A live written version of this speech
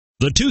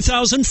The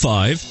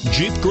 2005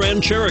 Jeep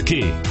Grand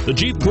Cherokee. The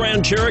Jeep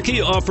Grand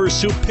Cherokee offers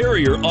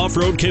superior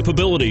off-road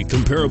capability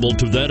comparable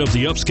to that of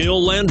the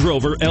upscale Land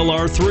Rover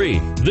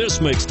LR3.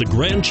 This makes the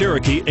Grand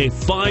Cherokee a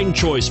fine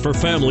choice for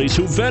families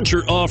who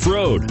venture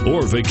off-road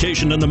or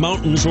vacation in the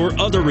mountains or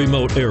other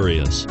remote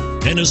areas,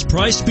 and is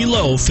priced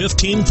below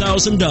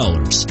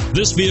 $15,000.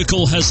 This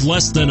vehicle has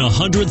less than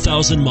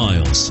 100,000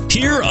 miles.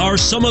 Here are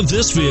some of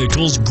this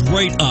vehicle's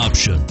great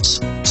options: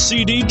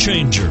 CD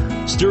changer,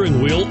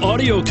 steering wheel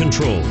audio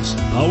controls,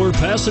 power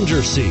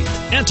passenger seat,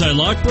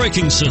 anti-lock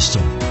braking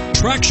system,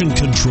 traction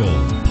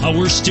control,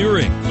 power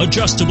steering,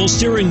 adjustable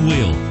steering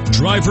wheel,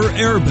 driver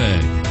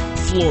airbag,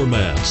 floor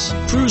mats,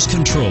 cruise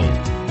control.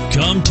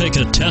 Come take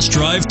a test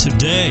drive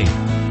today.